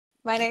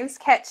My name's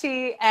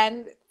Nkechi,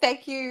 and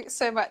thank you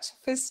so much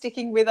for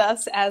sticking with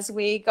us as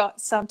we got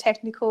some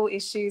technical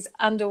issues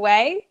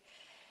underway.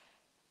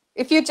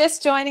 If you're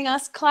just joining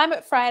us,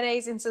 Climate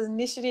Fridays is an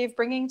initiative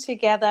bringing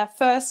together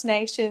First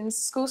Nations,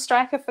 School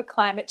Striker for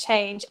Climate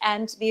Change,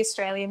 and the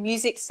Australian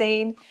music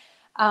scene,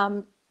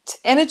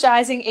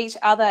 energising each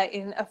other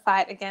in a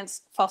fight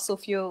against fossil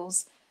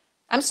fuels.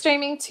 I'm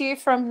streaming to you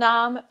from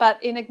Nam,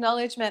 but in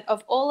acknowledgement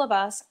of all of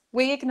us,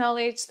 we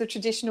acknowledge the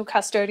traditional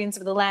custodians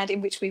of the land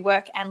in which we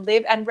work and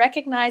live and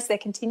recognise their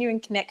continuing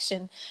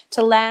connection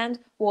to land,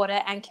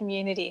 water and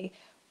community.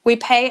 We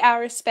pay our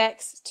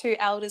respects to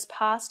elders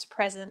past,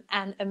 present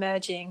and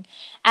emerging.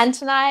 And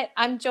tonight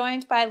I'm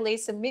joined by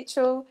Lisa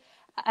Mitchell,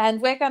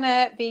 and we're going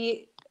to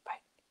be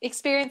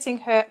experiencing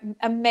her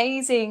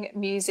amazing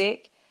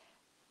music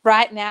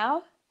right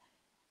now.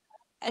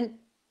 And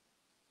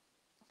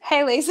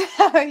hey Lisa,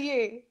 how are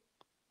you?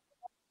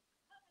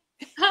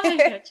 Hi,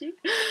 Nkechi.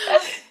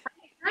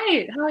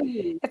 Great, how are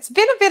you? It's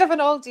been a bit of an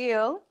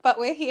ordeal, but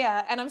we're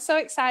here, and I'm so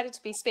excited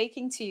to be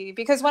speaking to you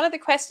because one of the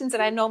questions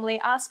that I normally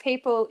ask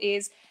people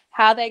is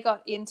how they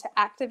got into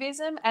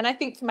activism. And I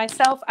think for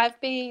myself, I've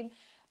been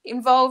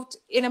involved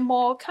in a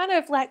more kind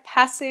of like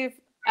passive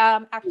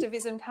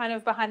activism kind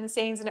of behind the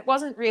scenes. And it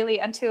wasn't really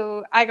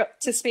until I got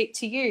to speak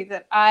to you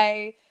that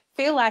I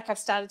feel like I've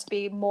started to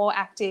be more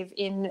active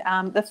in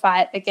the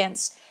fight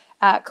against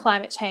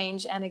climate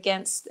change and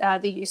against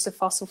the use of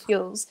fossil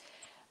fuels.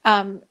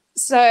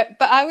 But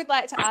I would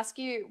like to ask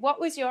you, what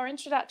was your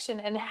introduction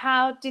and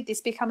how did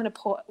this become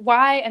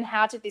why and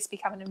how did this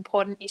become an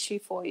important issue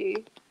for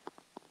you?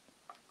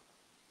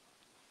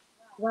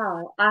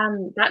 Wow,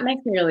 that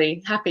makes me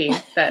really happy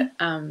that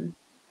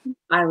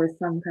I was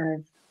some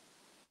kind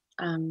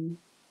of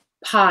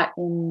part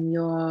in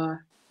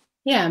your,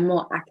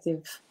 more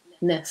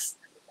activeness.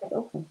 That's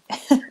awesome.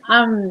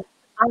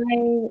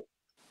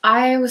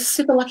 I was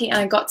super lucky and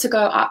I got to go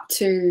up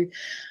to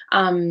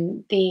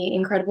the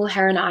incredible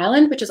Heron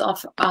Island, which is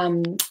off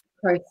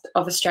coast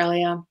of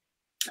Australia,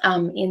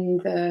 on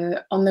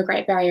the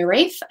Great Barrier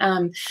Reef.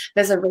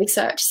 There's a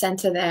research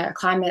centre there, a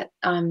climate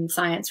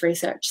science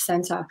research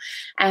centre,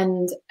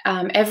 and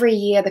every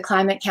year the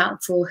Climate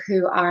Council,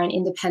 who are an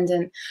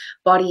independent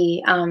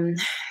body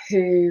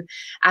who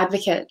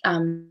advocate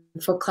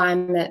for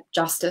climate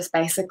justice,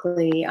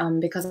 basically,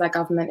 because our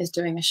government is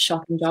doing a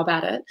shocking job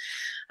at it.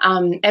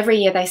 Every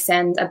year they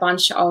send a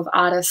bunch of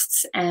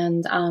artists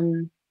and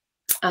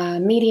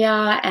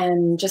media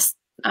and just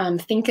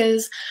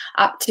thinkers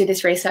up to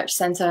this research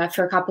centre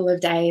for a couple of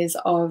days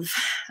of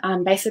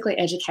basically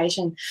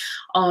education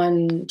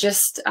on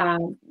just,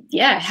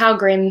 how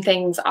grim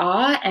things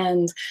are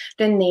and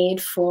the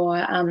need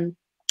for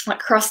like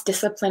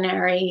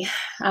cross-disciplinary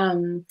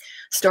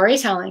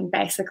storytelling,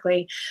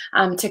 basically,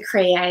 to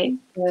create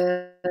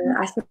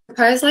I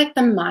suppose, like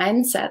the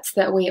mindsets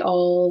that we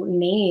all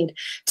need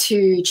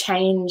to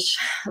change,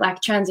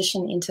 like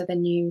transition into the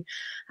new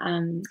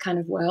kind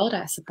of world,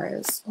 I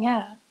suppose.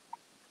 Yeah.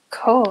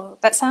 Cool.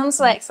 That sounds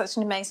like such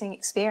an amazing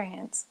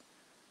experience.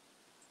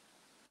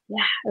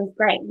 Yeah, it was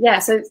great. Yeah,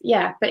 so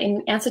yeah, but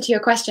in answer to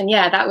your question,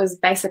 yeah, that was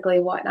basically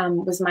what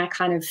was my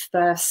kind of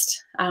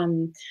first,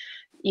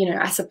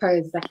 I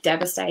suppose, like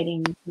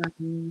devastating,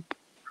 and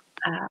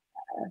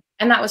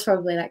that was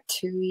probably like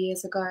 2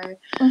 years ago.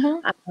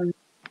 Mm-hmm.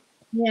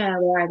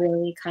 Where I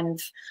really kind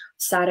of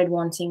started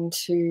wanting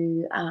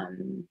to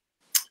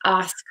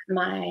ask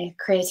my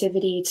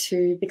creativity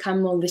to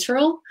become more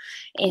literal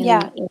in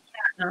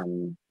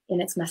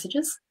its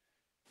messages.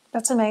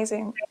 That's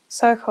amazing.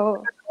 So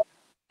cool.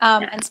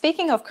 And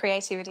speaking of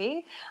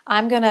creativity,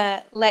 I'm going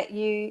to let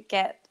you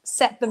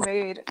set the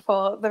mood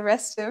for the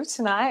rest of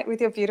tonight with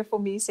your beautiful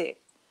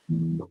music.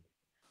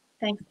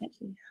 Thanks,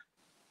 Nkechi.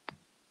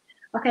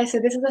 Okay, so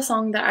this is a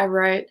song that I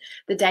wrote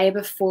the day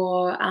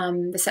before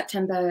the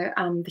September,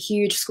 the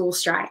huge school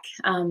strike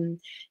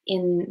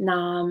in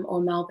Nam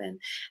or Melbourne.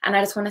 And I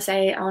just want to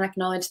say, I want to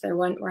acknowledge the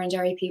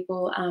Wurundjeri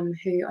people on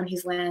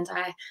whose land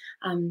I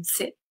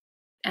sit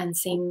and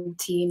sing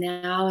to you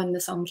now, and the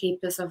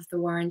songkeepers of the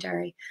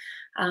Wurundjeri.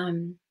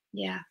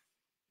 Yeah.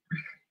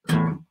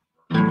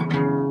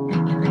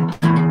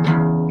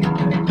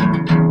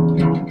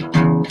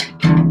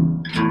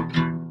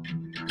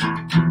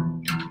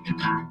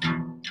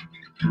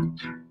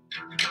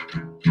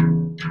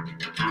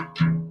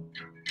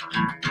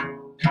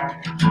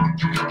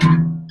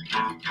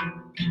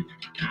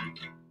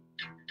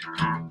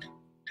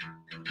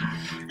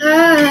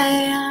 I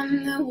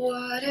am the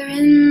water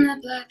in the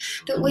blood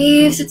that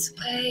weaves its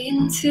way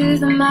into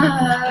the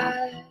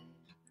mud.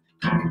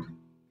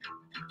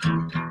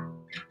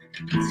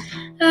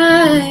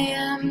 I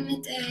am the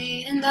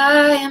day and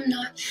I am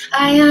not.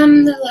 I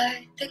am the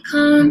light that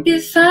can't be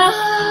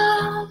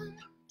found.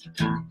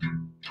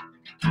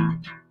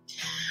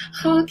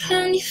 Oh,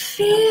 can you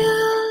feel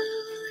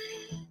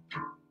it?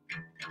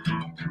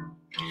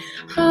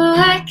 Oh,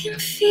 I can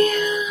feel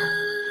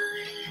it.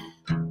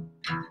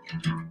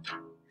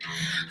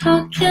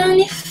 Oh, can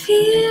you feel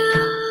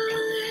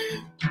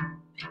it?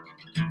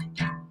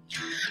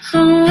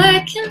 Oh,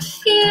 I can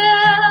feel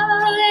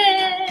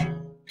it.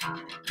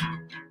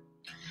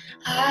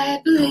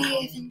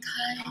 believe in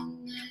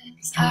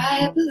kindness.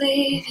 I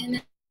believe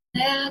in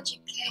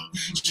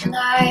education.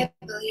 I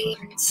believe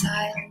in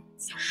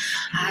silence.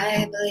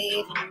 I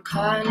believe in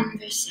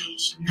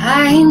conversation.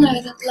 I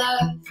know that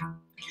love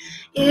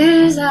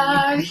is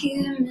our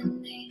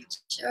human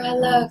nature. I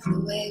love the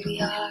way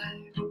we are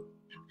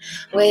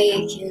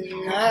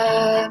waking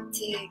up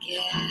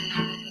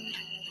together.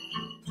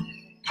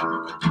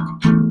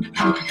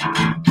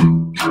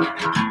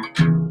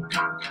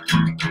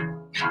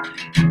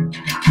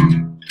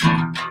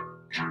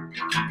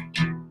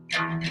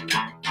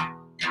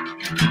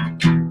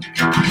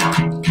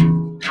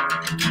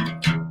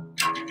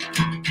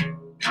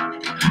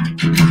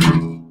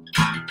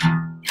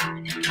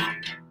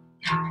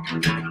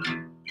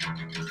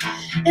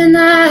 And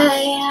I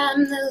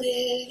am the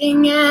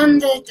living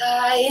and the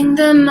dying,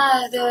 the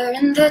mother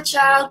and the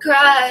child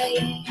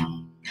crying.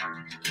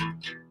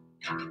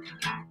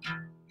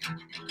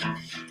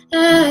 I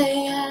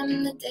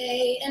am the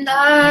day and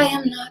I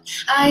am not.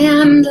 I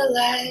am the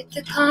light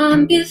that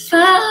can't be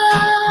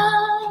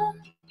found.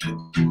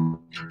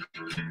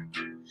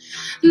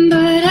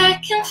 But I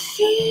can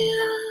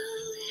feel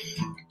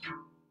it.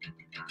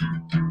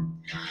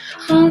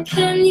 Oh,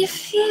 can you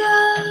feel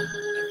it?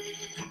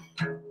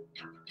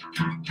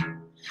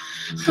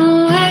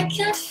 Oh, I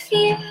can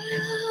feel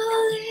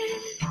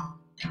it.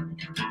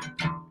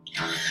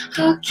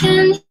 Oh,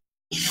 can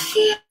you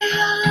feel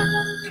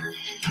it?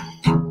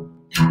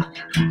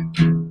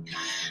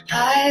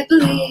 I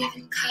believe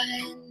in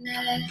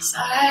kindness.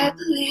 I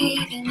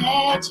believe in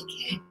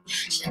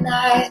education.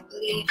 I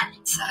believe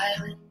in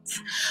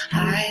silence.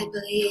 I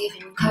believe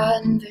in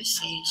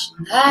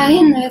conversation.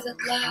 I know that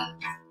love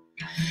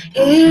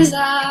is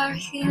our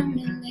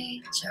human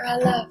nature. I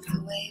love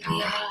the way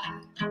we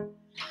are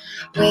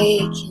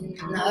waking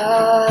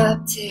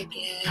up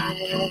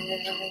together.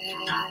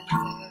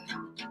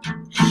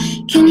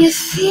 Can you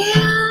feel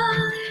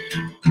it?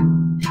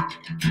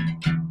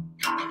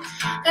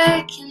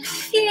 I can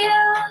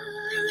feel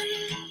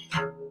it.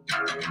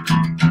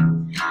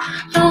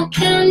 Oh,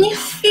 can you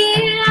feel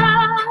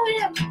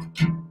it?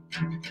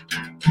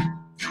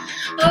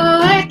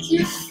 Oh, I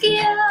can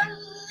feel it.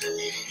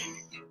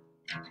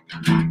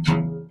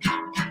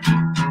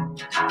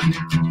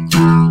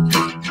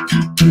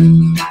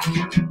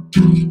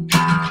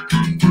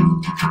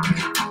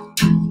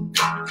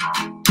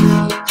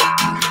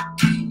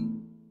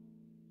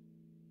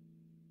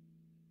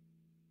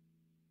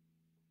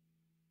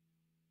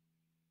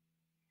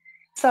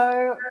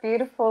 So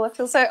beautiful. I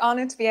feel so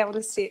honored to be able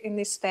to sit in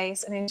this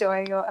space and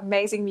enjoy your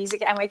amazing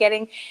music. And we're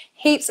getting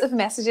heaps of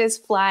messages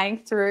flying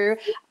through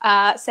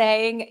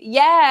saying,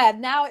 yeah,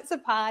 now it's a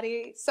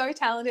party. So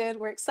talented.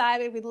 We're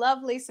excited. We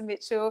love Lisa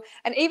Mitchell.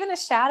 And even a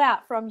shout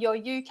out from your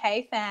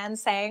UK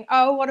fans saying,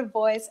 oh, what a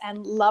voice,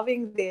 and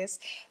loving this.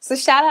 So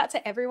shout out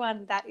to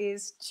everyone that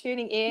is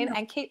tuning in,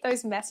 and keep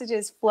those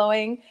messages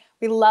flowing.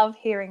 We love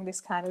hearing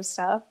this kind of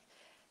stuff.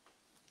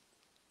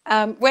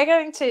 We're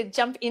going to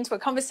jump into a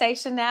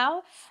conversation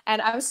now,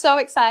 and I'm so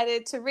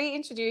excited to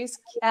reintroduce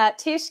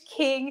Tish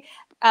King,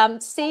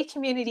 C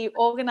Community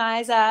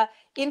Organizer,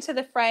 into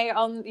the fray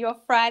on your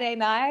Friday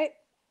night.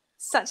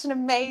 Such an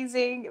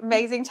amazing,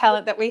 amazing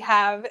talent that we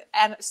have,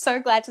 and so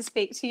glad to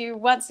speak to you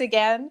once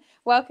again.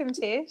 Welcome,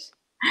 Tish.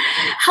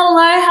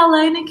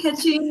 Hello,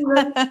 Nkechi.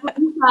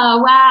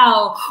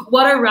 Wow,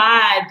 what a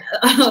ride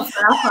for our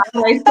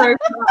Friday so far.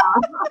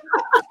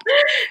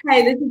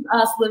 Hey, this is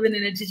us living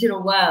in a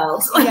digital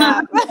world.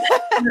 Yeah.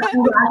 I'm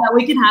glad that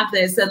we can have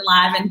this and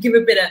live and give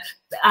a bit of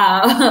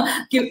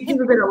give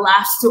a bit of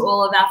laughs to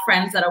all of our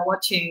friends that are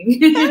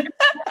watching.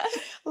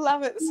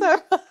 Love it so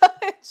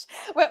much.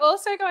 We're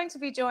also going to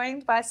be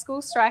joined by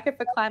school striker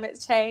for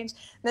climate change,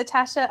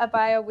 Natasha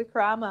Abaya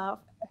Wikrama,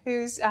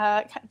 who's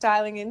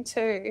dialing in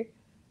too.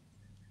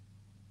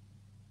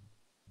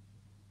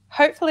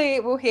 Hopefully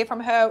we'll hear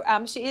from her.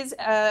 She is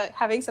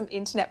having some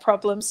internet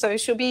problems, so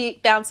she'll be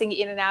bouncing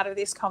in and out of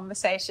this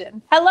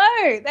conversation.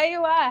 Hello, there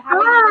you are. How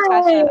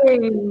are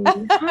you,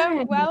 Natasha?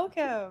 Hi.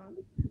 Welcome.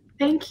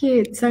 Thank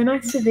you. It's so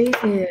nice to be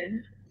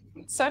here.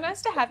 So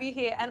nice to have you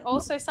here. And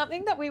also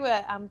something that we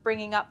were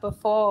bringing up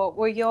before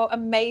were your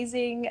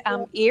amazing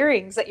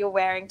earrings that you're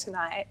wearing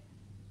tonight.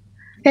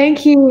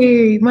 Thank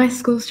you. My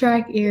school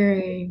strike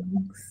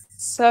earrings.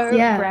 So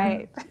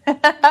great.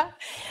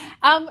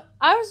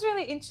 I was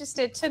really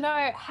interested to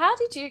know, how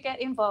did you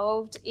get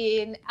involved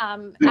in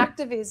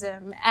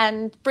activism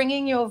and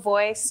bringing your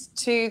voice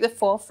to the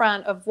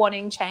forefront of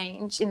wanting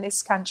change in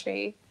this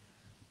country?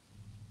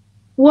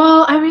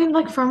 Well, I mean,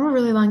 like from a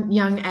really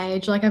young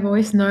age, like I've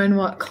always known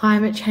what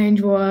climate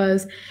change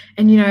was,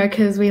 and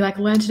because we like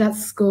learned it at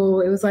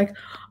school, it was like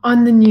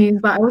on the news,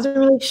 but I wasn't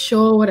really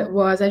sure what it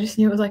was. I just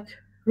knew it was like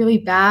really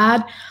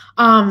bad,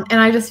 and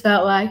I just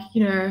felt like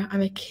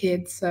I'm a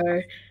kid, so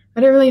I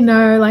don't really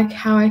know like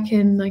how I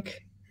can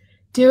like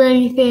do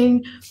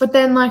anything. But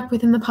then like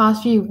within the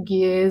past few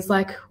years,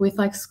 like with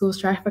like school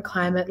strike for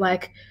climate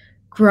like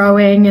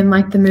growing and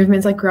like the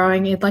movements like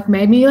growing, it like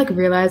made me like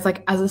realize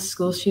like as a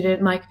school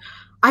student, like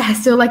I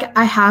still like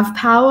I have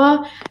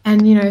power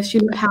and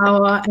student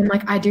power, and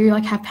like I do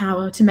like have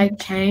power to make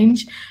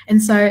change.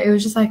 And so it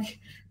was just like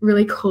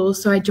really cool.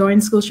 So I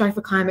joined School Strike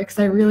for Climate because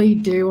I really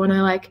do want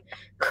to like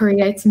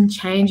create some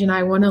change, and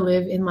I want to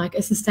live in like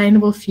a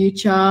sustainable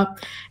future.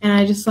 And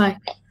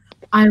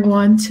I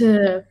want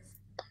to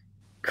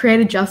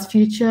create a just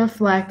future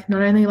for like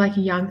not only like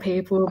young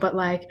people, but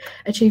like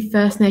achieve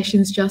First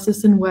Nations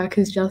justice and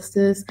workers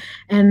justice.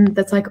 And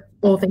that's like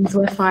all things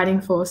we're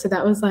fighting for. So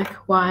that was like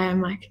why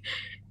I'm like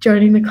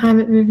joining the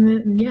climate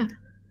movement. And yeah.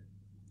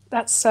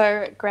 That's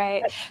so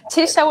great.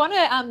 Tish, I want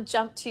to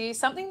jump to you.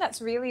 Something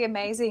that's really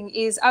amazing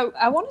is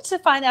I wanted to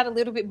find out a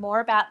little bit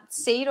more about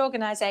SEED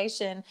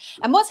organisation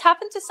and what's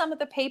happened to some of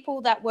the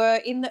people that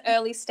were in the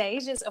early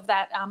stages of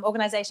that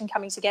organisation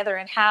coming together,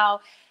 and how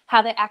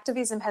their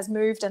activism has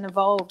moved and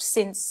evolved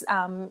since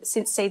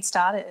SEED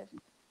started.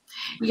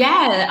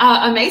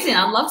 Yeah, amazing.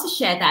 I'd love to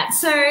share that.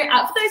 So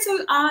for those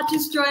who are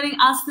just joining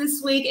us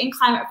this week in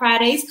Climate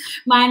Fridays,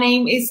 my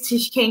name is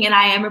Tish King, and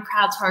I am a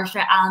proud Torres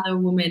Strait Islander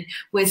woman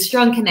with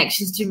strong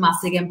connections to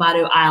Musig and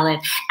Badu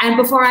Island. And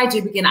before I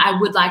do begin, I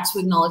would like to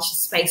acknowledge the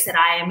space that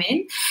I am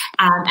in,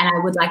 and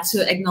I would like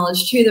to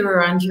acknowledge to the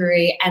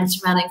Wurundjeri and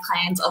surrounding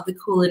clans of the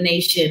Kulin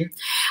Nation.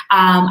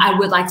 I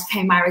would like to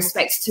pay my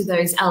respects to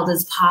those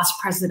elders past,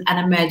 present, and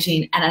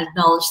emerging, and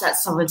acknowledge that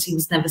sovereignty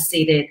was never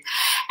ceded.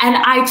 And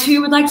I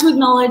too would like to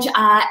acknowledge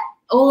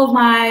all of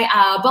my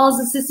brothers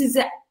and sisters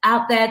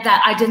out there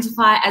that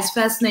identify as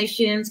First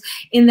Nations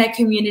in their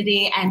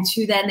community and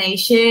to their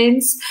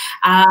nations.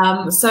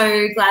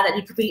 So glad that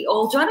you could be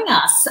all joining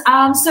us.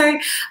 So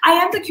I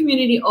am the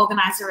community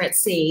organizer at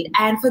SEED,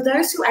 and for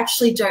those who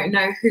actually don't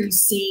know who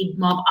SEED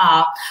Mob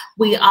are,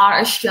 we are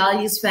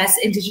Australia's first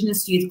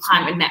Indigenous youth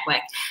climate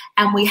network,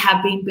 and we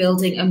have been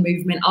building a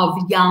movement of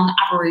young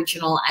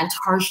Aboriginal and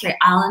Torres Strait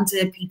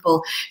Islander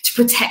people to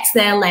protect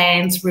their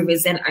lands,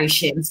 rivers and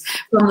oceans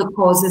from the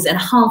causes and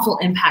harmful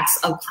impacts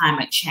of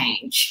climate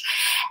change.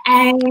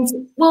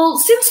 And well,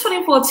 since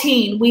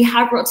 2014, we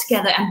have brought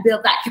together and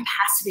built that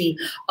capacity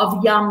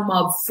of young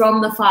mob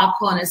from the far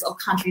corners of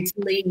country to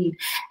lead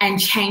and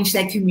change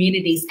their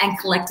communities and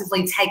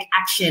collectively take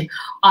action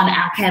on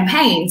our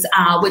campaigns,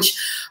 which,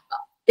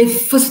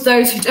 if for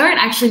those who don't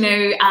actually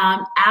know,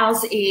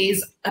 ours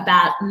is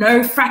about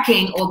no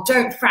fracking or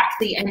don't frack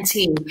the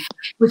NT,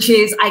 which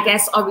is, I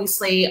guess,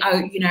 obviously,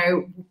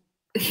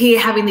 here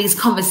having these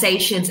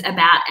conversations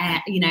about,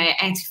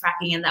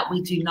 anti-fracking, and that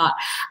we do not,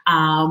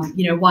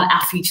 want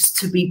our futures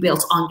to be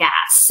built on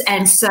gas.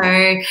 And so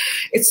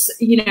it's,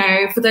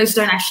 for those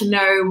who don't actually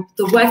know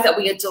the work that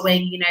we are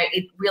doing,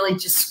 it really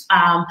just,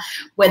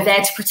 we're there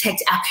to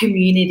protect our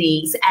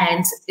communities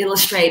and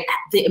illustrate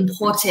the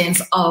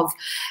importance of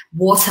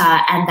water,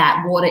 and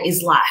that water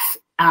is life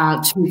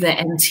to the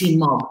NT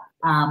mob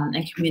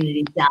and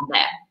communities down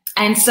there.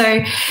 And so,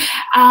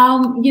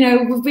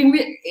 we've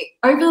been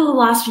over the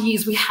last few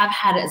years, we have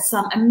had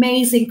some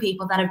amazing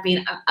people that have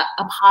been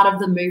a part of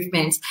the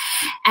movement,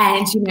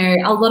 and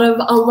a lot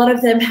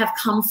of them have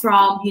come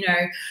from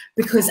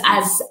because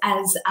as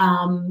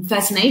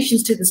First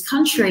Nations to this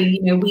country,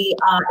 we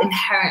are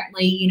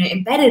inherently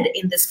embedded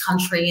in this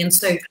country, and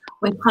so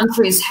when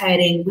country is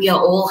hurting, we are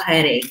all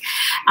hurting.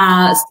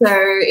 So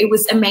it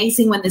was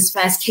amazing when this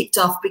first kicked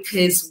off,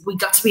 because we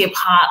got to be a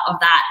part of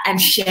that and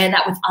share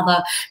that with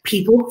other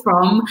people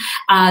from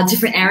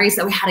different areas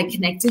that we hadn't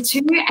connected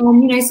to.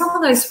 And some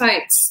of those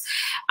folks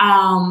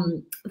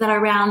that are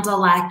around are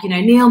like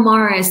Neil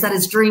Morris, that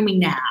is dreaming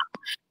now.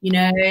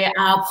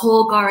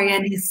 Paul Gorry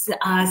and his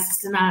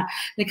sister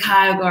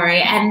Nikaya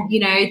Gorry, and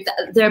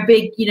they're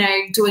big,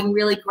 doing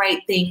really great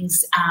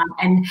things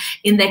and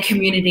in their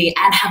community,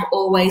 and have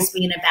always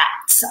been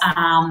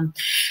about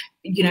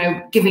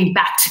giving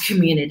back to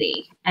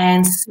community.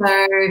 And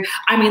so,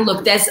 I mean,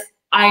 look,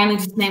 I only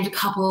just named a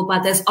couple,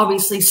 but there's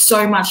obviously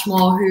so much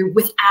more who,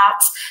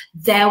 without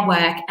their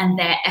work and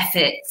their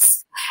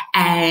efforts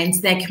and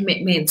their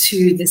commitment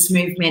to this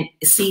movement,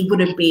 SEED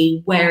wouldn't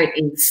be where it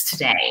is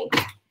today.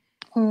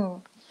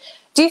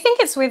 Do you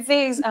think it's with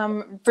these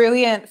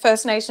brilliant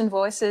First Nation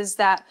voices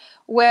that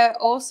we're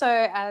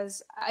also,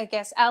 as I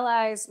guess,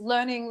 allies,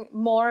 learning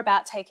more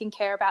about taking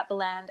care about the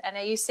land? And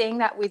are you seeing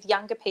that with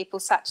younger people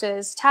such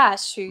as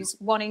Tash, who's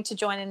wanting to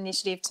join an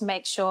initiative to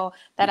make sure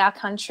that our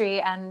country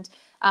and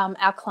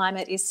our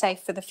climate is safe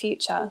for the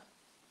future?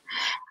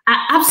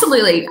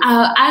 Absolutely.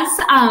 As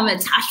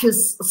Tash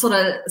was sort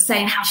of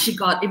saying how she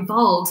got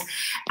involved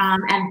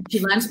and she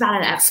learned about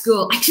it at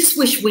school, I just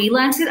wish we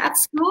learned it at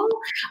school.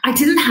 I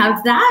didn't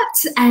have that.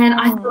 And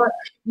I thought,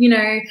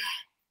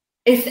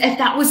 if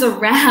that was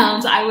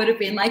around, I would have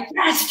been like,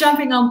 yes,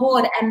 jumping on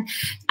board. And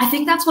I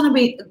think that's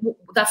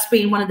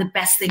been one of the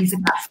best things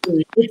about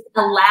SEED. It's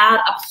allowed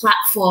a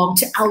platform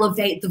to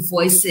elevate the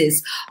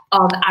voices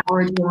of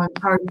Aboriginal and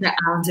Torres Strait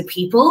Islander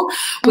people,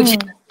 which has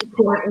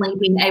importantly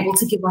been able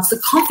to give us the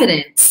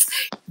confidence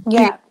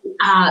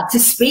to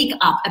speak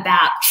up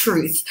about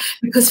truth,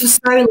 because for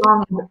so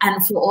long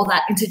and for all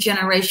that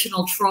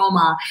intergenerational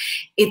trauma,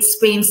 it's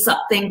been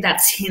something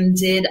that's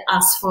hindered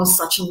us for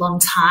such a long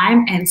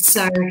time. And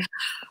so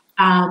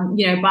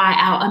by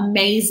our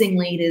amazing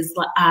leaders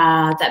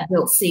that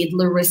built Seed,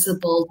 Larissa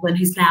Baldwin,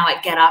 who's now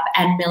at Get Up,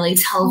 and Millie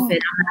Telford,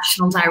 our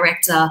national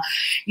director.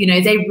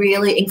 They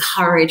really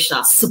encouraged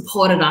us,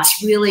 supported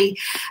us, really,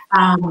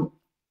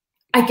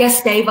 I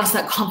guess, gave us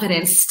that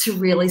confidence to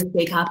really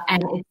speak up,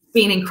 and it's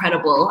been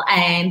incredible.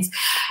 And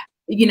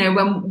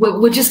when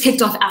we just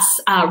kicked off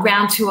our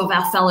round 2 of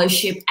our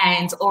fellowship,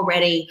 and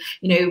already,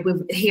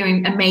 we're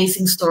hearing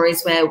amazing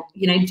stories where,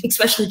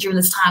 especially during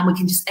this time, we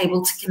can just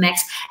able to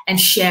connect and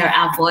share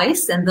our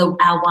voice and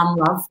our one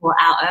love for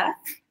our earth.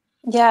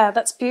 Yeah,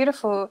 that's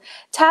beautiful.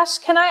 Tash,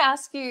 can I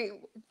ask you,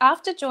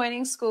 after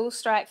joining School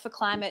Strike for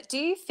Climate, do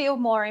you feel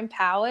more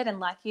empowered and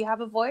like you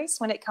have a voice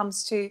when it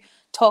comes to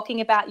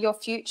talking about your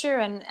future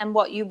and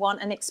what you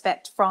want and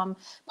expect from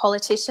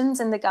politicians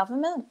and the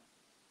government?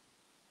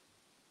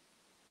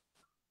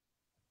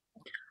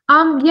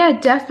 Yeah,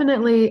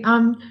 definitely.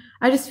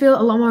 I just feel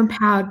a lot more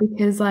empowered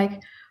because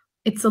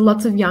it's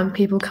lots of young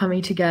people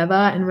coming together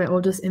and we're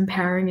all just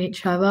empowering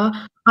each other.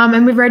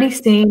 And we've already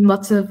seen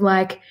lots of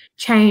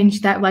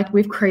change that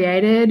we've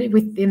created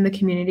within the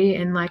community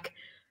and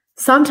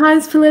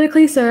sometimes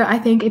politically. So I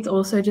think it's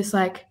also just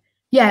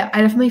yeah,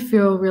 I definitely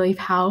feel really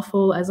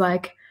powerful as a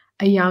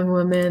young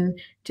woman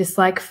just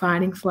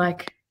fighting for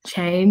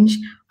change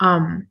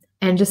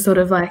and just sort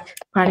of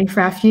fighting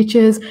for our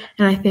futures.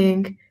 And I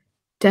think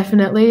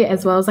definitely,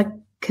 as well as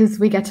because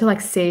we get to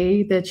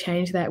see the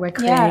change that we're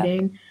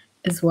creating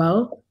as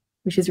well,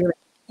 which is really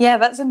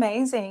that's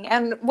amazing.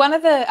 And one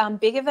of the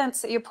big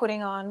events that you're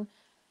putting on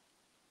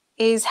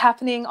is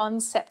happening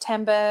on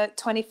September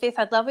 25th.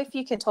 I'd love if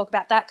you can talk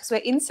about that because we're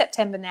in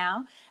September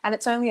now and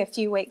it's only a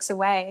few weeks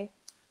away.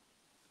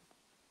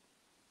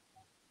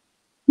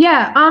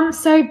 Yeah,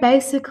 so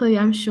basically,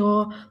 I'm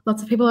sure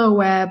lots of people are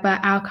aware, but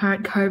our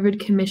current COVID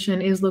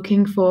commission is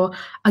looking for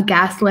a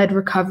gas-led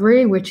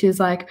recovery, which is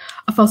a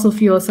fossil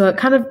fuel. So it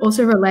kind of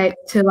also relates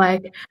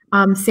to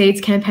Seed's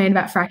campaign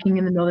about fracking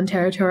in the Northern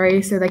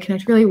Territory. So they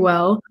connect really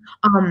well.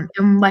 And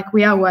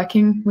we are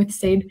working with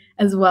Seed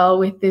as well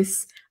with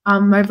this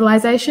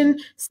mobilization.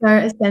 So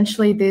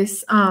essentially,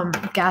 this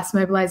gas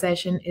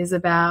mobilization is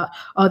about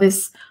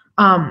this.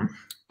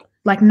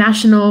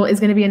 National is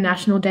going to be a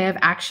national day of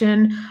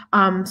action,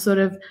 sort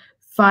of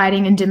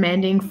fighting and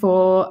demanding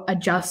for a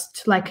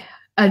just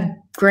a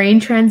green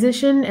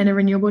transition and a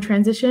renewable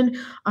transition.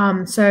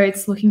 So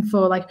it's looking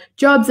for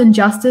jobs and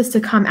justice to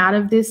come out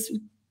of this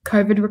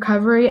COVID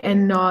recovery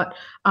and not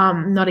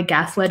a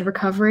gas-led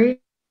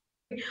recovery.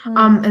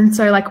 And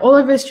so all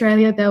over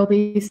Australia, there'll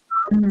be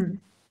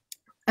some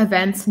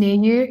events near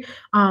you.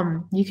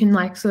 You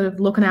can sort of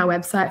look on our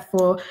website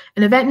for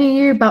an event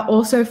near you, but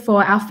also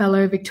for our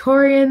fellow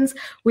Victorians,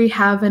 we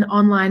have an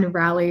online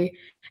rally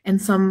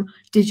and some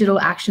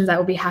digital actions that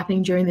will be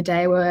happening during the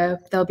day where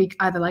they'll be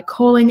either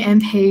calling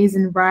MPs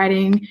and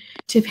writing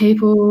to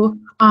people.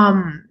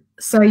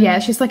 So yeah,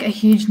 it's just a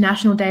huge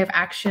national day of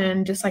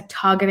action, just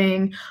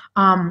targeting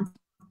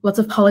lots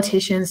of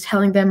politicians,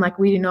 telling them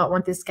we do not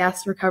want this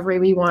gas recovery.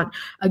 We want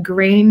a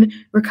green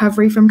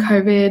recovery from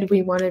COVID.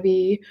 We want to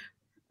be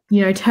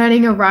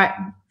turning a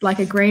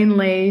green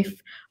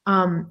leaf,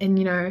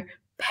 and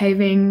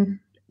paving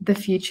the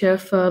future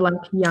for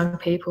young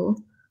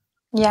people.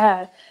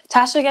 Yeah,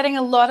 Tash, you're getting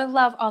a lot of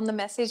love on the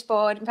message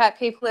board. In fact,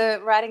 people are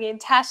writing in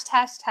Tash,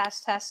 Tash,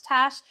 Tash, Tash,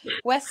 Tash,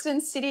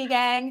 Western City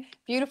Gang,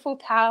 beautiful,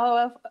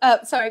 powerful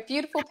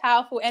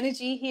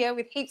energy here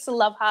with heaps of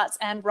love hearts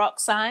and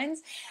rock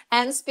signs.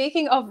 And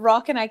speaking of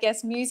rock and I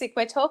guess music,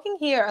 we're talking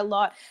here a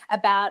lot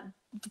about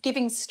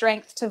giving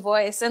strength to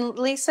voice. And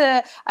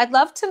Lisa, I'd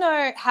love to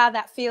know how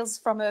that feels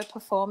from a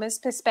performer's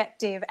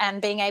perspective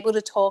and being able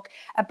to talk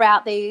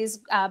about these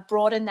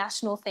broader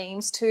national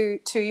themes to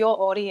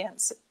your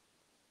audience.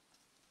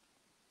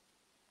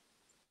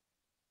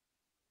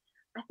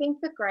 I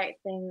think the great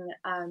thing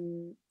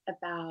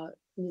about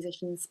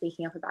musicians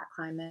speaking up about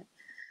climate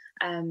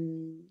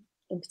in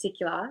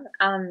particular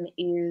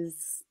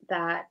is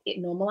that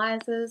it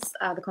normalizes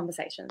the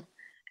conversation.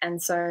 And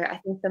so I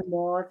think the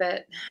more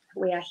that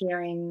we are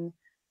hearing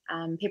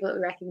people that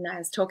we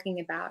recognise talking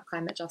about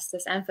climate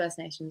justice and First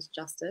Nations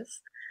justice,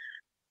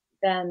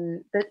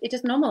 then it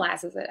just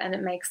normalises it and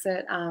it makes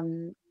it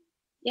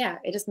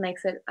it just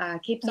makes it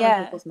keeps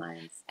on people's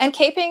minds. And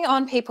keeping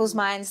on people's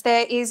minds,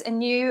 there is a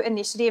new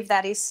initiative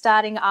that is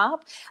starting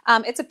up.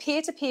 It's a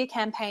peer-to-peer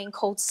campaign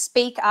called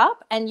Speak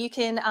Up, and you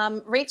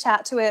can reach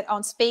out to it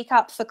on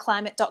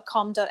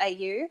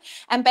speakupforclimate.com.au.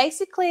 And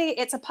basically,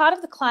 it's a part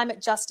of the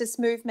climate justice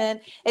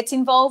movement. It's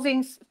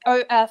involving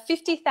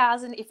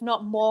 50,000, if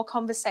not more,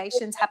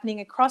 conversations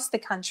happening across the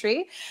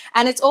country.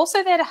 And it's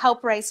also there to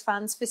help raise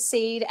funds for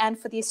Seed and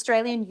for the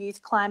Australian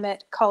Youth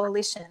Climate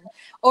Coalition.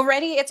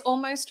 Already, it's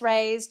almost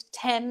raised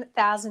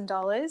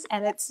 $10,000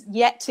 and it's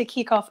yet to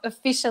kick off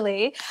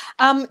officially.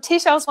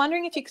 Tish, I was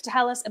wondering if you could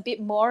tell us a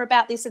bit more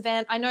about this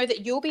event. I know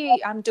that you'll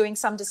be doing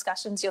some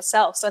discussions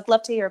yourself, so I'd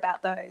love to hear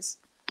about those.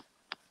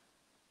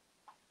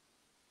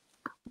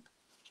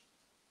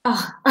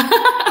 Oh.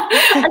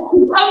 I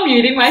keep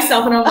unmuting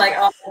myself and I'm like,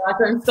 oh my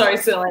gosh, I'm so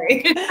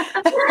silly.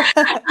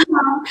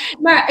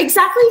 No,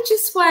 exactly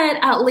just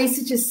what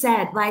Lisa just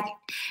said. Like,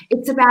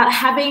 it's about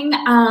having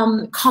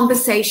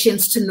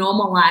conversations to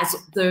normalize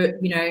the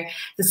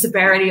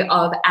severity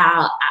of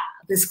our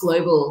this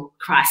global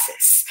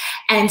crisis.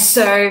 And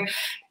so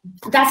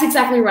that's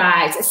exactly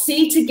right.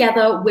 C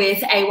together with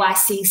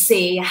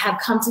AYCC have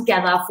come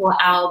together for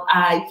our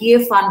year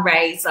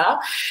fundraiser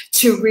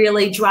to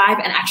really drive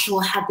and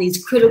actually have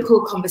these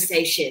critical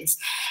conversations.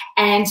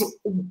 And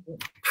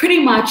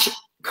pretty much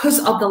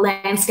because of the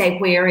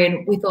landscape we're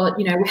in, we thought,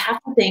 we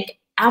have to think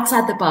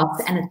outside the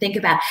box and think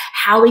about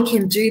how we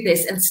can do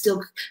this and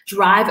still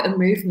drive a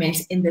movement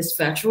in this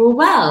virtual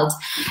world.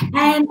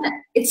 And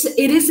it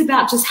is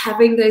about just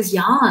having those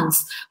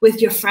yarns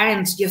with your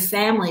friends, your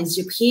families,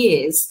 your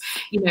peers.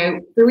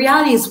 The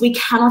reality is we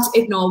cannot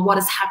ignore what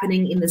is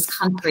happening in this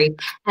country,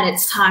 and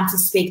it's time to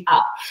speak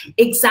up.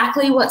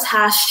 Exactly what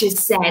Tash just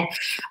said.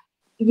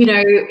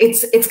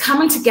 It's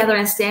coming together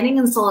and standing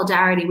in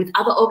solidarity with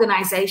other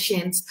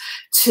organizations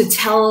to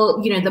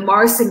tell, the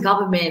Morrison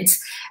government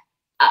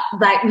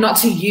like not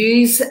to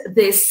use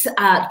this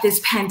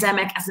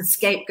pandemic as a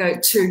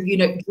scapegoat to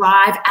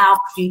drive our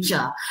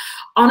future.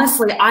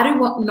 Honestly, I do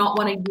not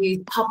want to use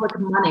public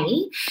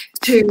money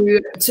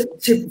to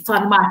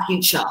fund my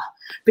future,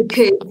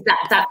 because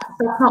that's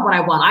not what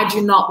I want. I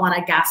do not want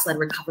a gas-led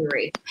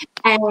recovery.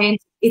 And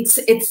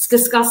it's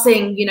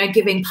discussing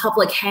giving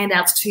public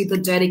handouts to the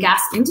dirty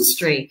gas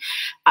industry.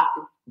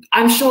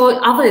 I'm sure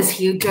others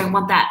here don't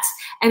want that.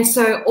 And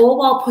so all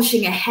while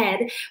pushing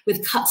ahead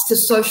with cuts to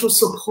social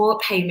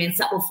support payments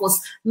that will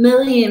force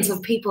millions of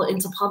people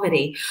into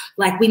poverty.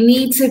 Like, we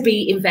need to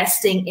be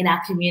investing in our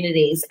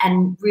communities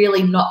and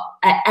really not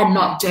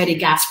dirty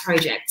gas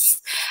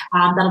projects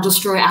that'll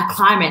destroy our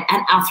climate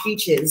and our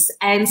futures.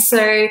 And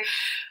so,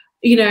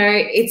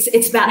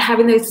 it's about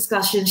having those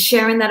discussions,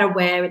 sharing that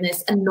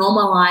awareness, and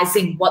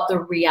normalizing what the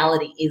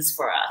reality is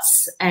for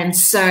us. And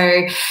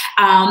so,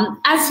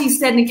 as you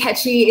said,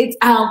 Nkechi,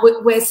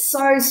 we're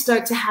so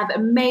stoked to have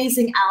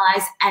amazing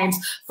allies and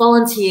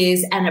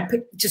volunteers and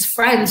just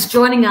friends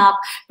joining up,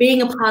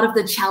 being a part of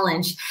the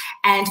challenge.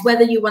 And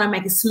whether you want to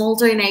make a small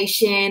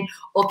donation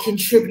or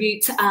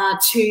contribute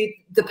to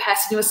the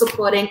person you are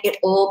supporting, it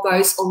all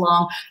goes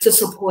along to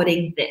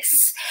supporting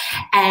this.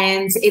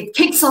 And it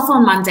kicks off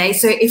on Monday.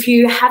 So if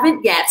you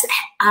haven't yet,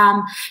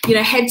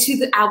 head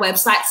to our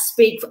website,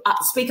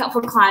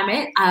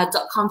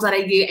 speakupforclimate.com.au,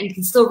 and you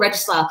can still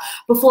register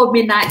before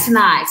midnight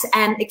tonight.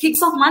 And it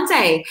kicks off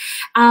Monday,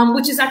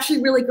 which is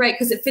actually really great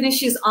because it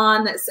finishes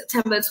on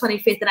September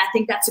 25th. And I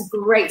think that's a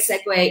great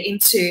segue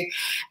into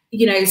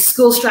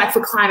School Strike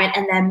for Climate,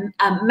 and then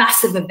a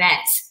massive event.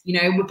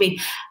 We've been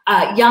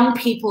young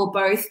people,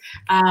 both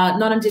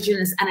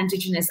non-Indigenous and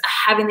Indigenous,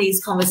 are having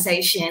these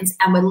conversations,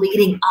 and we're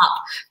leading up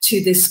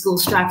to this School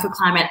Strike for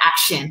Climate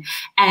action.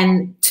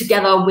 And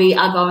together we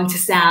are going to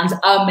sound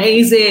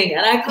amazing,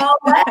 and I can't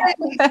wait.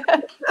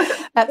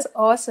 That's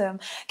awesome.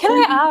 Can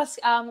I ask,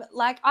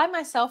 I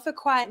myself are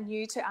quite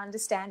new to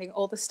understanding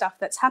all the stuff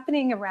that's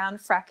happening around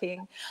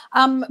fracking.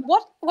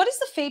 What is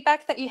the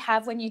feedback that you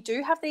have when you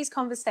do have these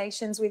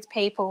conversations with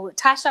people?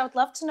 Tash, I would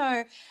love to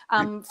know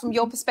from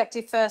your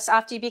perspective first,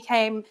 after you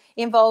became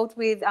involved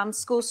with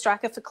School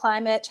Striker for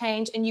Climate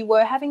Change, and you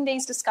were having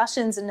these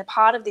discussions and a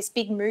part of this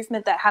big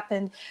movement that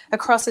happened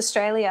across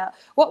Australia.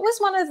 What were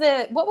some of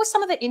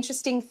the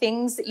interesting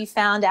things that you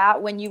found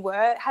out when you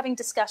were having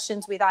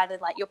discussions with either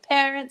like your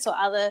parents or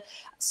other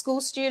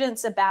school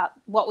students about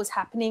what was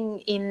happening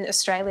in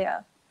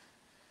Australia?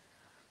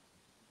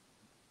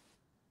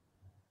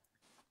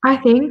 I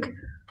think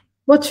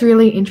what's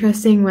really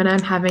interesting when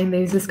I'm having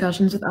these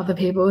discussions with other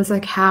people is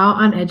like how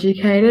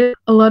uneducated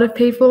a lot of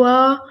people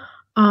are.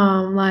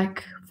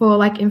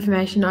 For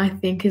information, I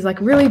think is like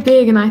really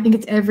big, and I think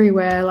it's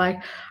everywhere.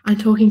 Like, I'm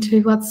talking to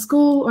people at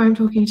school, or I'm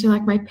talking to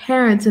like my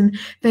parents, and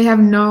they have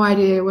no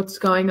idea what's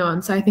going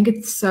on. So I think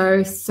it's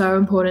so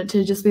important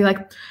to just be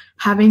like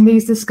having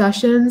these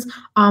discussions,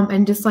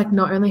 and just like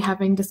not only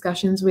having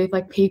discussions with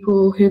like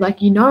people who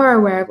are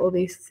aware of all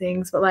these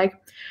things, but like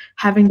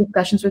having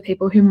discussions with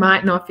people who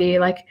might not be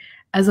like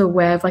as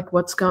aware of like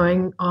what's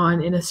going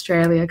on in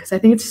Australia, because I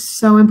think it's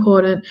so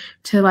important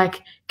to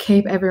like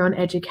keep everyone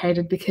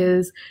educated,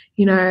 because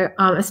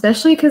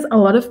especially because a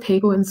lot of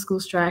people in School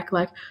Strike,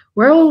 like,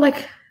 we're all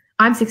like,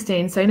 I'm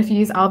 16, so in a few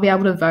years I'll be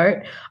able to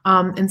vote,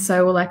 and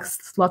so will like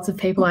lots of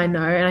people I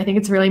know. And I think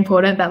it's really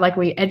important that like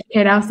we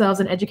educate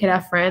ourselves and educate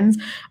our friends,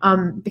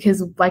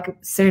 because like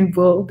soon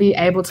we'll be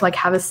able to like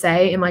have a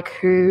say in like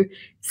who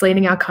is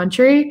leading our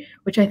country,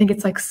 which I think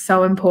it's like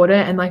so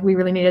important. And like we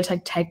really need to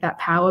like take that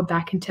power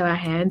back into our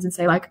hands and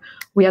say like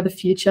we are the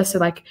future. So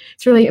like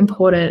it's really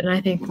important. And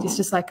I think it's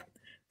just like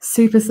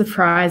super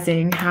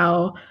surprising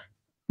how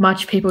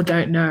much people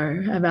don't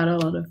know about a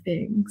lot of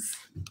things.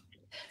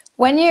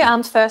 When you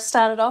first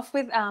started off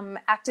with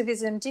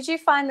activism, did you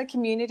find the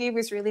community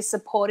was really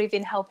supportive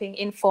in helping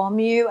inform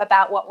you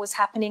about what was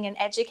happening and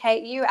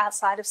educate you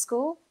outside of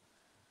school?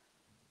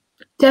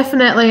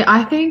 Definitely.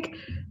 I think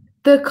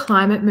the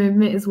climate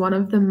movement is one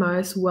of the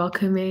most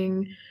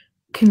welcoming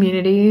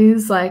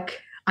communities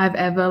like I've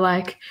ever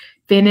like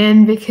been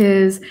in,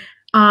 because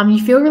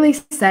you feel really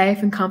safe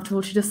and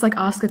comfortable to just like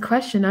ask a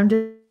question. I'm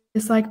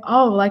just like,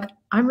 oh, like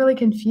I'm really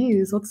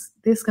confused. What's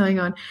this going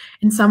on?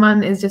 And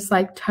someone is just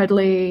like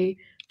totally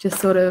just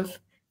sort of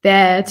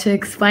there to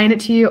explain it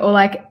to you, or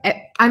like,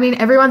 I mean,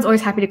 everyone's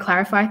always happy to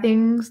clarify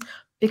things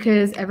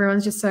because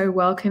everyone's just so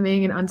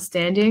welcoming and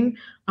understanding.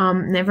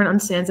 And everyone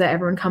understands that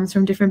everyone comes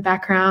from different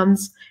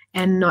backgrounds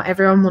and not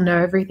everyone will know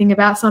everything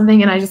about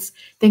something. And I just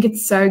think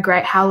it's so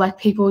great how like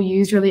people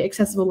use really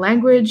accessible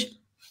language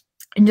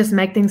and just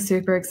make things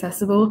super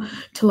accessible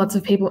to lots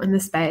of people in the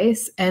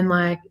space, and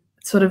like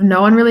sort of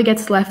no one really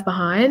gets left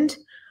behind.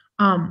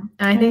 And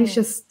I think it's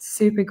just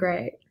super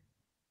great.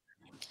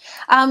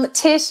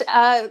 Tish,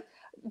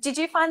 did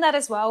you find that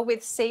as well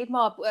with Seed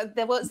Mob?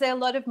 Was there a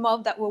lot of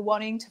mob that were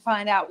wanting to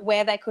find out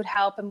where they could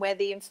help and where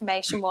the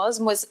information was,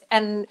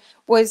 and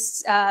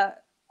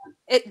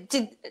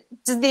did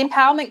the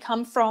empowerment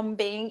come from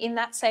being in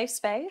that safe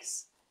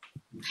space?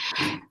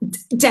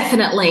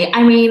 Definitely.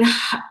 I mean,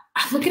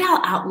 look at our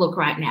outlook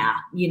right now,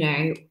 you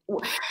know,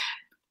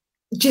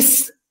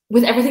 just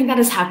with everything that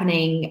is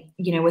happening,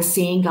 you know, we're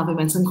seeing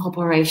governments and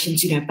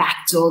corporations, you know,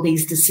 backdoor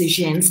these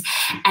decisions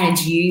and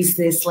use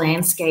this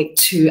landscape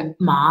to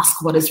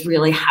mask what is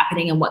really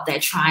happening and what they're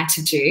trying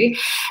to do.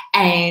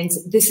 And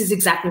this is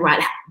exactly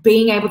right.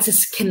 Being able to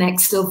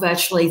connect still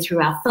virtually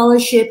through our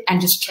fellowship and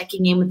just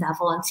checking in with our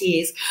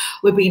volunteers,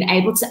 we've been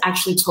able to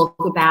actually talk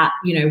about,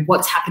 you know,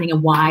 what's happening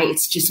and why.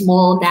 It's just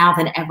more now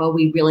than ever,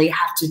 we really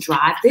have to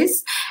drive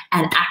this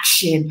and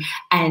action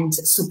and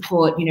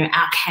support, you know,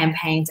 our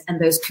campaigns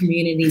and those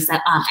communities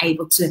that aren't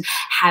able to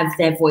have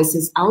their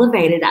voices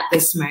elevated at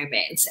this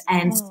moment.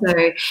 And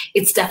so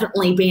it's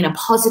definitely been a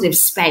positive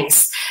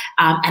space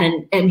and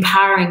an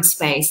empowering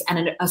space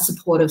and a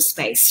supportive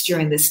space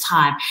during this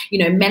time, you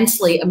know,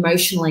 mentally,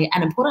 emotionally,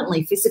 and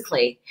importantly,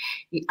 physically.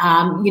 You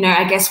know,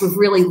 I guess we've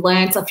really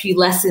learned a few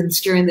lessons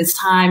during this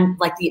time,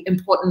 like the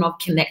importance of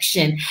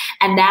connection.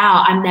 And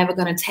now I'm never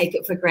going to take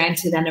it for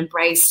granted and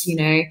embrace, you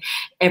know,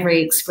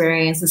 every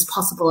experience as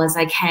possible as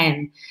I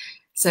can.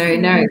 So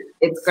no,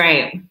 it's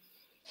great.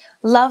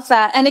 Love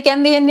that. And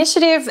again, the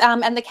initiative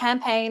and the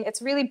campaign,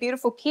 it's a really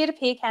beautiful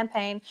peer-to-peer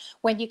campaign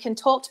when you can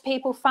talk to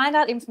people, find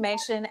out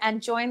information,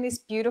 and join this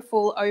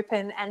beautiful,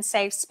 open and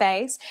safe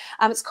space.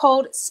 It's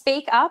called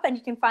Speak Up, and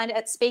you can find it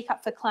at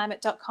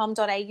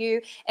speakupforclimate.com.au.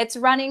 It's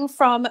running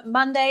from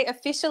Monday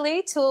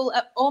officially till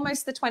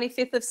almost the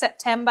 25th of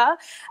September.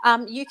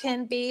 You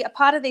can be a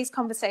part of these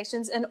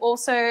conversations and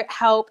also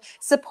help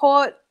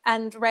support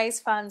and raise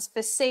funds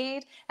for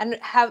Seed, and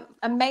have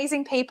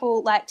amazing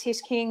people like Tish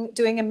King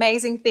doing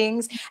amazing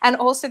things, and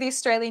also the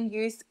Australian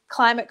Youth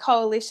Climate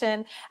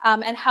Coalition,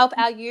 and help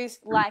our youth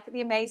like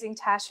the amazing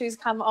Tash, who's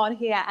come on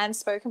here and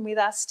spoken with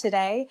us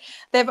today.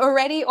 They've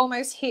already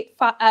almost hit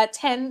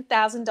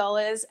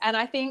 $10,000, and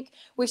I think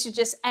we should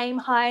just aim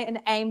high and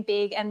aim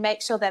big and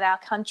make sure that our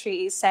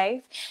country is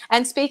safe.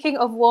 And speaking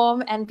of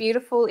warm and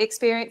beautiful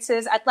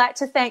experiences, I'd like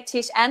to thank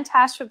Tish and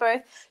Tash for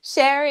both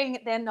sharing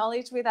their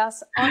knowledge with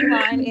us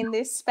online in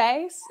this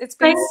space. It's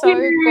been so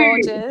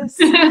gorgeous.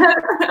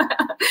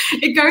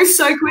 It goes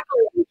so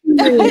quickly.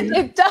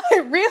 It does,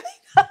 it really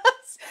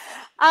does.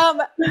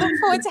 Look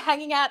forward to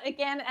hanging out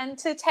again. And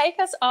to take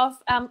us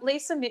off,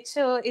 Lisa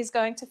Mitchell is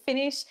going to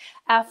finish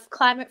our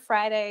Climate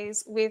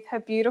Fridays with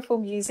her beautiful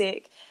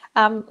music.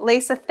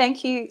 Lisa,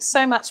 thank you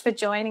so much for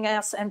joining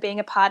us and being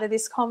a part of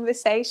this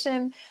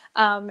conversation,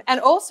 and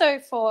also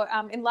for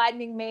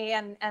enlightening me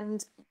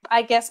and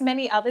I guess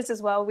many others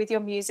as well with your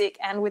music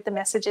and with the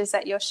messages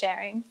that you're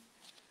sharing.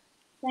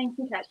 Thank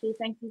you, Nkechi.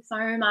 Thank you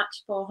so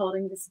much for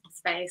holding this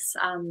space.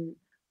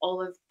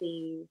 All of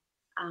the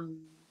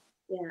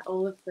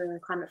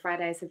Climate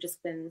Fridays have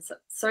just been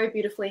so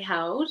beautifully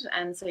held,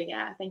 and so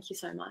yeah, thank you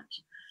so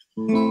much.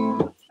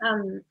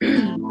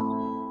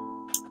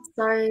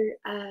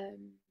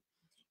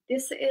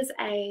 This is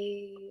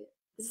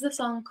a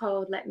song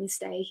called "Let Me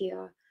Stay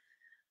Here,"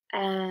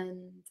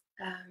 and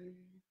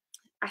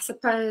I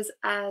suppose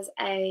as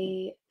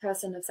a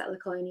person of settler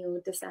colonial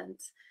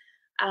descent,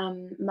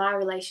 my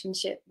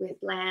relationship with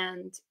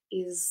land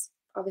is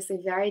obviously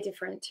very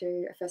different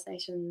to a First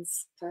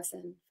Nations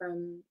person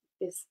from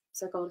this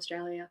so-called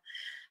Australia.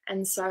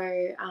 And so,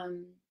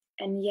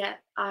 and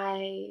yet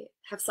I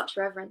have such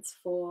reverence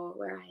for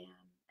where I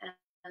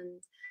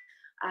am.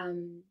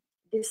 And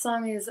this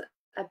song is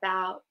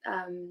about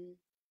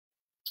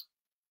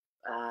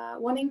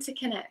wanting to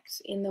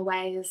connect in the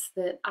ways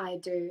that I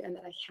do and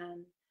that I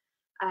can.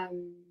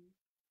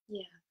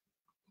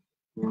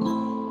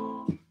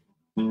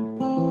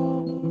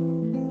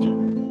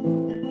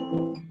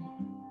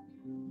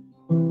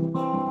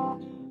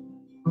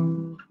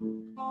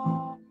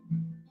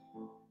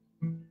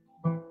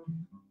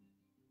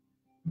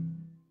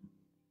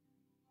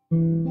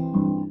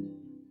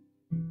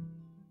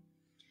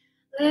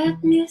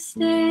 Let me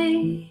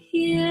stay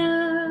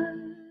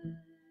here.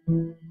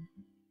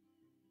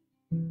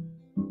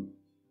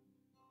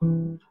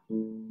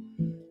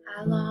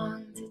 I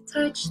long to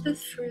touch the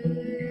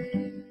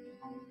fruit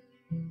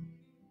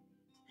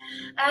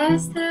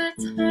as they're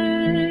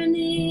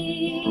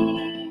turning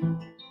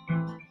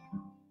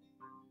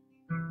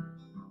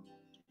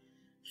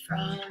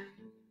from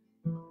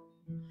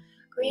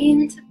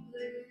green to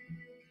blue.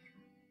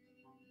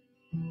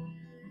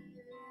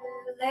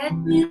 Let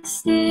me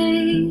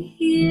stay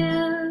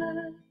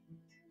here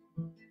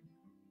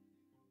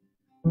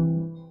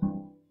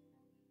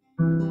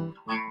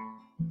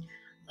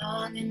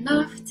long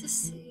enough to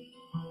see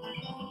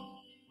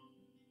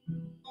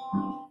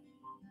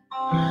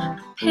the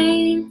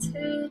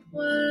painted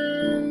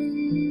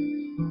ones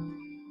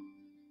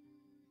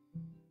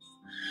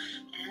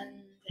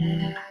and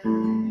their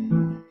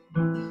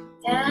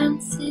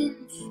dancing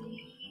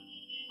feet.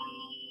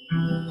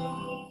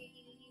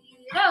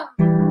 Oh.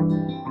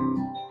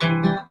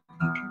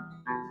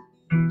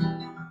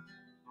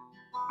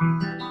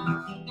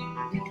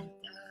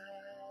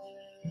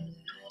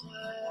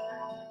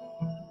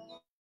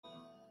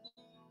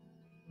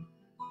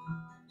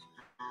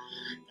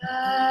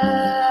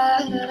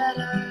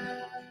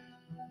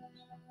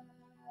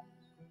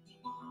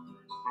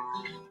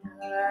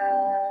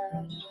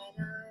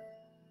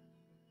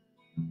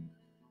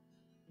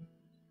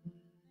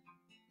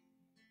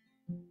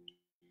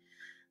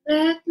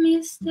 Let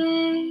me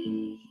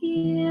stay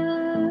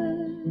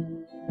here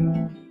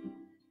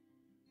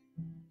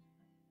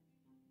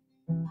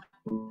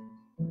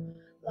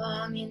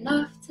long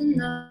enough to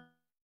know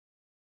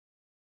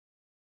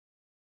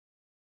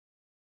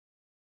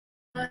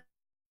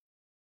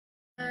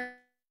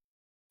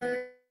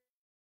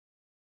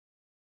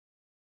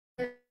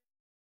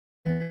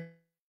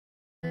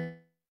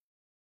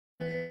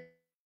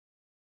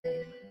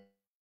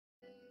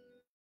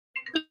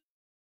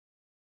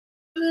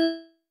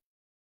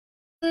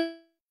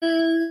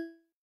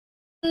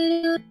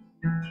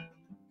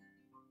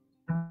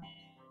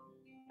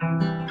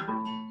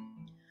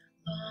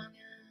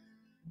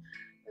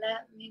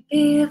let me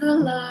be the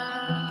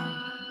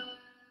last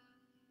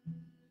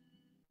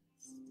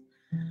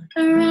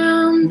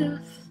around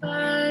the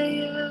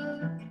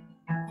fire.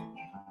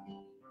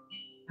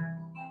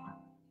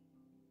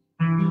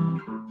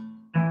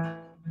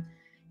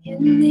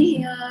 In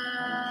the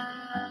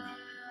eye.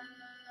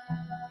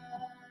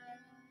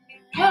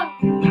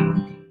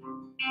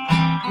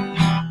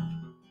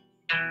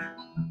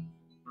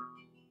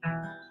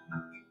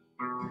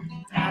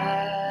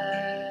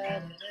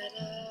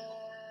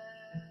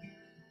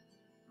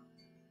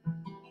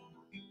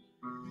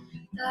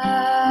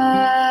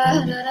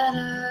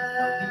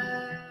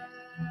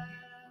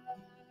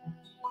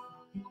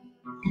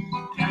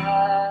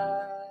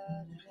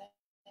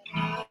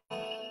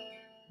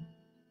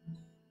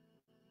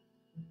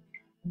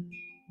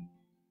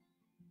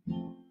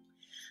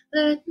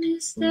 Let me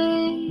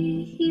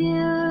stay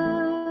here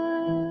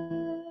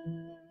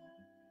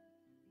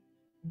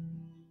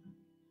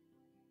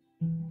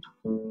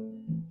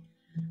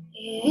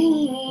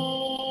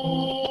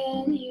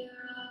in your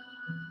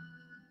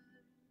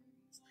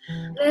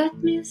arms.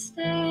 Let me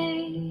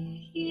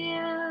stay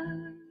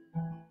here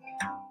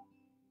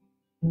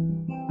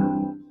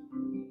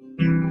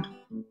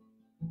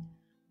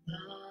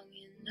long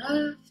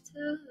enough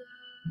to love.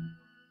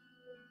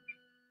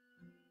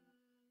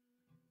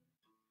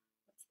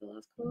 What's the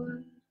last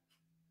chord?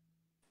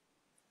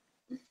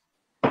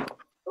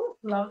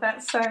 Love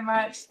that so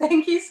much.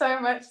 Thank you so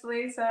much,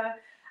 Lisa.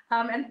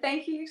 And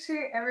thank you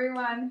to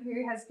everyone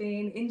who has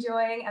been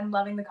enjoying and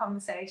loving the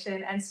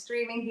conversation and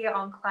streaming here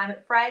on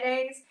Climate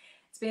Fridays.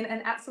 It's been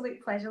an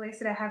absolute pleasure,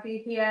 Lisa, to have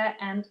you here,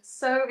 and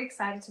so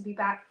excited to be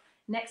back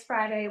next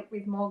Friday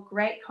with more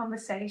great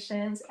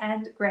conversations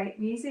and great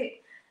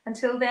music.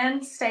 Until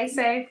then, stay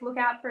safe, look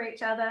out for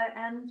each other,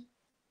 and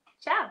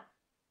ciao.